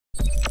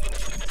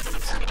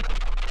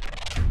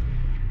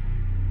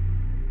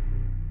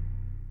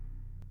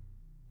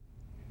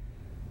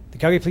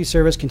Calgary Police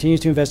Service continues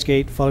to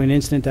investigate following an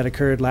incident that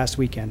occurred last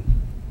weekend.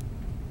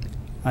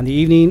 On the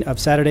evening of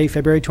Saturday,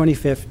 February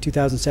 25th,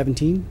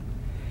 2017,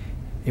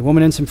 a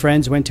woman and some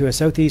friends went to a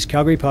Southeast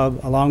Calgary pub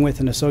along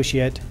with an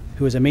associate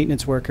who was a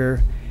maintenance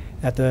worker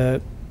at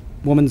the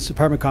woman's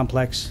apartment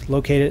complex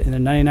located in the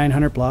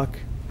 9900 block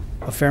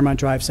of Fairmont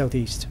Drive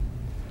Southeast.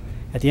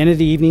 At the end of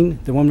the evening,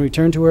 the woman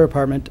returned to her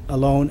apartment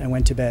alone and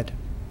went to bed.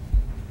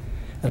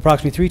 At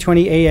approximately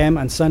 3:20 a.m.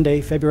 on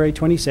Sunday, February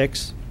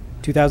 26,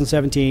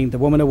 2017, the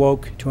woman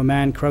awoke to a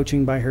man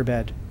crouching by her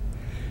bed.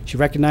 She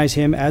recognized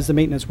him as the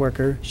maintenance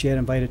worker she had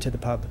invited to the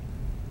pub.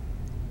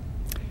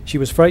 She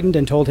was frightened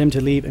and told him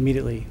to leave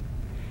immediately.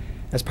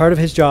 As part of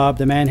his job,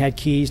 the man had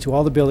keys to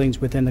all the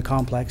buildings within the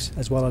complex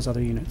as well as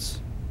other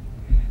units.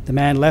 The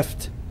man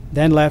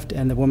then left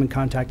and the woman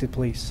contacted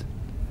police.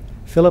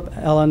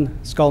 Allan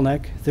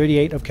SKULNEC,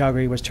 38 of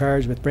Calgary, was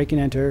charged with break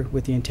and enter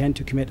with the intent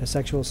to commit a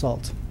sexual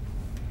assault.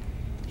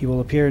 He will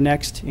appear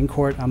next in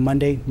court on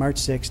Monday, March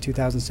 6,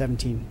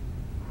 2017.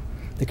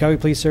 The Calgary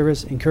Police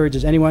Service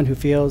encourages anyone who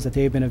feels that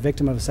they have been a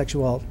victim of a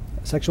sexual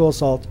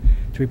assault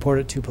to report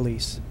it to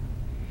police.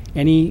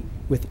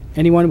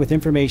 Anyone with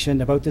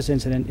information about this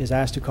incident is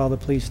asked to call the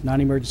police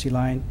non-emergency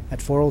line at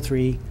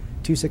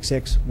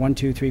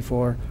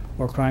 403-266-1234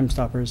 or Crime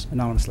Stoppers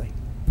anonymously.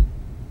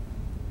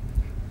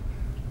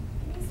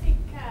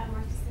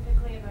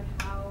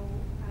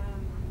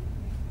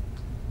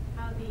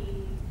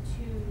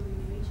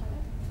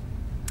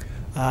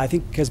 I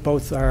think because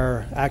both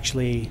are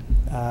actually,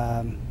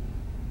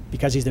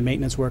 because he's the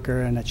maintenance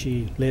worker and that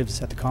she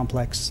lives at the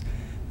complex,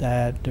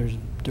 that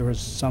there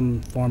was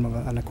some form of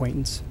an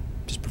acquaintance,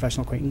 just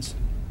professional acquaintance,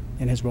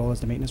 in his role as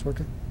the maintenance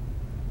worker.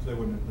 So they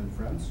wouldn't have been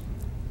friends?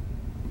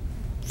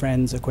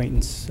 Friends,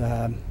 acquaintance,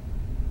 yeah,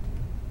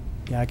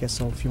 I guess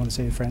so, if you want to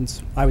say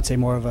friends. I would say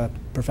more of a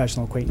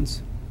professional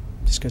acquaintance,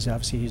 just because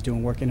obviously he's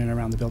doing work in and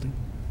around the building.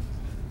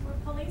 Were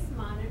police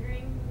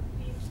monitoring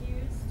the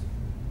accused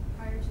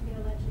prior to the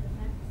alleged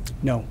offense?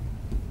 No.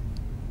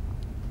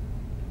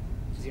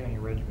 Is he on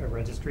your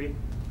registry?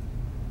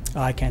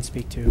 I can't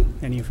speak to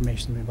any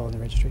information involved in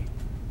the registry.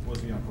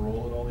 Was he on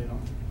parole at all, do you know?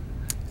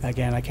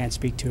 Again, I can't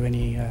speak to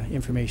any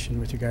information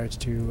with regards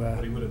to...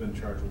 but he would have been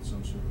charged with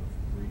some sort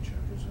of breach, I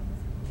presume,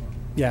 if he was on.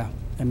 Yeah,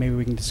 and maybe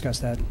we can discuss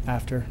that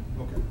after.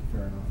 Okay,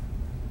 fair enough.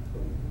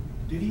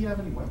 Did he have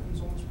any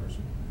weapons on this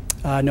person?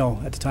 No,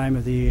 at the time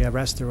of the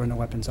arrest, there were no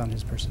weapons on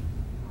his person.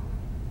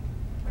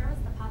 Where was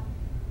the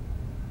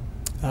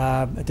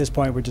pub? At this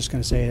point, we're just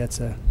going to say that's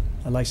a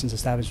licensed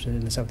establishment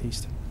in the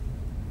Southeast.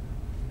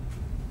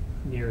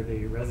 Near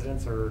the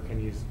residence, or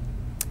can you...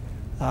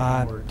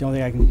 The only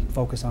thing I can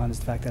focus on is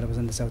the fact that it was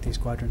in the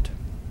Southeast quadrant,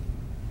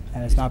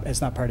 and it's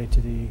not party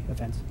to the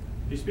offense.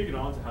 Are you speaking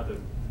on to how the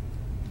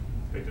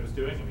victim is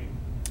doing? I mean,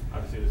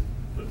 obviously this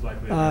looks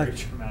likely a very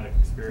traumatic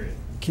experience.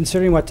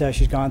 Considering what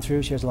she's gone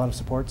through, she has a lot of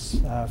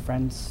supports,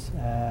 friends,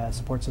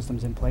 support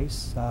systems in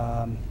place.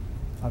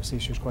 Obviously,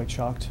 she was quite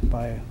shocked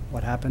by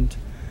what happened.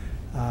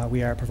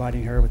 We are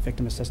providing her with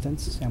victim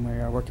assistance, and we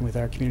are working with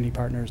our community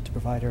partners to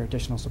provide her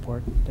additional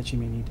support that she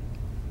may need.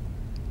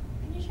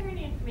 Can you share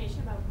any information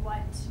about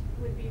what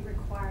would be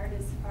required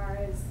as far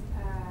as,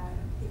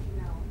 if you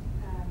know,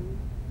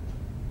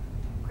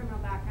 criminal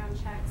background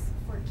checks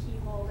for key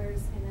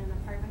holders in an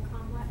apartment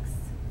complex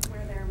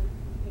where they're,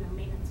 you know,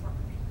 maintenance workers?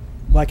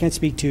 Well, I can't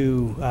speak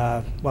to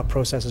what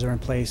processes are in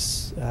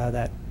place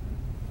that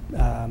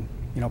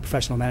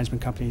professional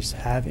management companies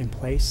have in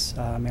place.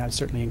 I mean, I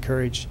certainly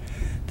encourage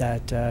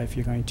that if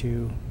you're going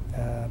to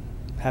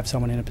have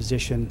someone in a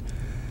position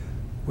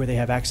where they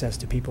have access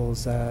to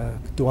people's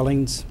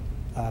dwellings,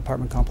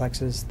 apartment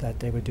complexes, that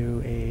they would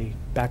do a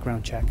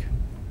background check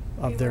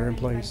of their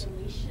employees.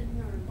 Regulation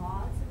or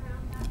laws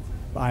around that?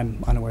 I'm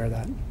unaware of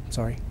that.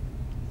 Sorry.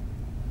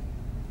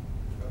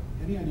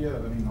 Any idea?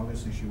 I mean,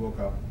 obviously she woke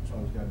up, saw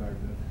this guy back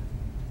there.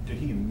 Did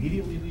he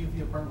immediately leave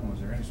the apartment?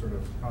 Was there any sort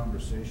of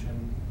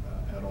conversation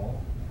at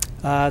all?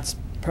 It's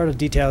part of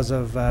details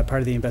of part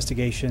of the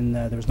investigation.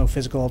 There was no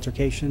physical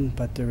altercation,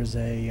 but there was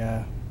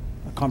a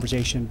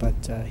conversation, but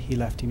he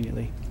left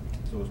immediately.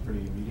 So it was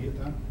pretty immediate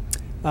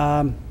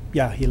then?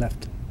 Yeah, he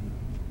left.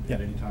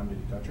 At any time did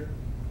he touch her?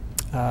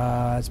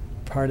 As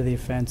part of the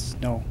offense,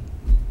 no.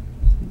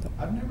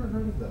 I've never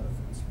heard of that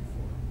offense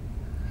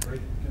before.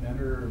 Break and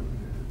enter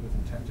with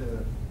intent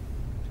to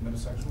commit a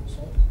sexual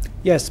assault?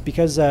 Yes,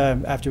 because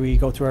after we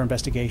go through our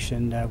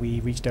investigation, we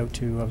reached out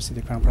to obviously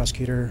the Crown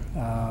Prosecutor,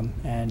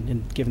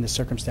 and given the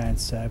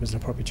circumstance, it was an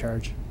appropriate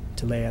charge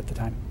to lay at the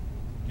time.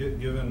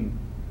 Given,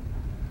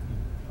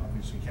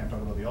 obviously you can't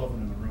talk about the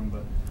elephant in the room,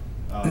 but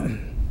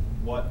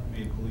what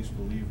made police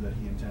believe that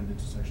he intended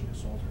to sexually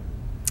assault her?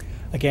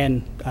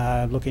 Again,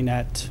 looking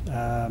at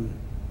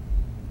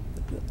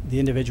the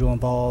individual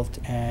involved,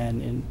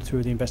 and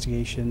through the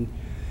investigation,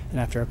 and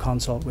after a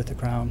consult with the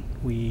Crown,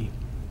 we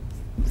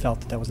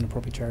felt that that was an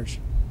appropriate charge.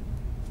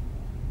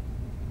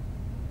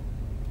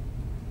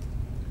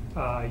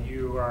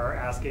 You are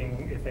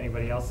asking if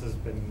anybody else has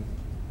been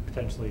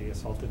potentially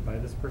assaulted by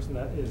this person.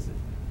 That is,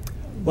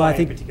 well, I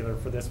think in particular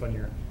for this one,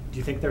 you're Do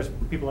you think there's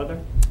people out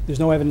there? There's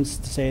no evidence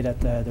to say that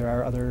there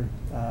are other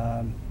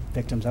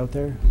victims out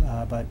there,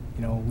 but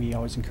you know, we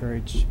always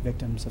encourage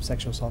victims of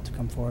sexual assault to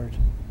come forward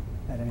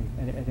at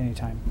any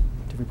time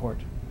to report.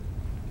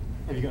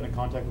 Have you gotten in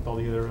contact with all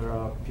the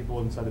other people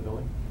inside the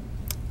building?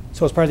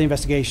 So as part of the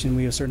investigation,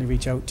 we will certainly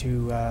reach out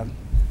to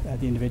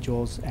the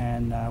individuals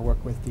and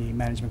work with the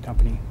management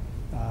company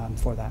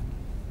for that.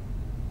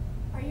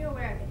 Are you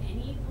aware of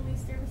any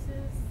police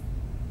services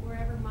were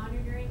ever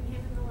monitoring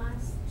him in the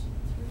last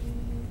 3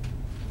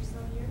 or so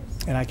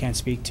years? And I can't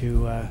speak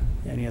to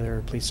any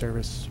other police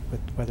service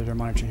with whether they're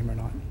monitoring him or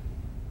not.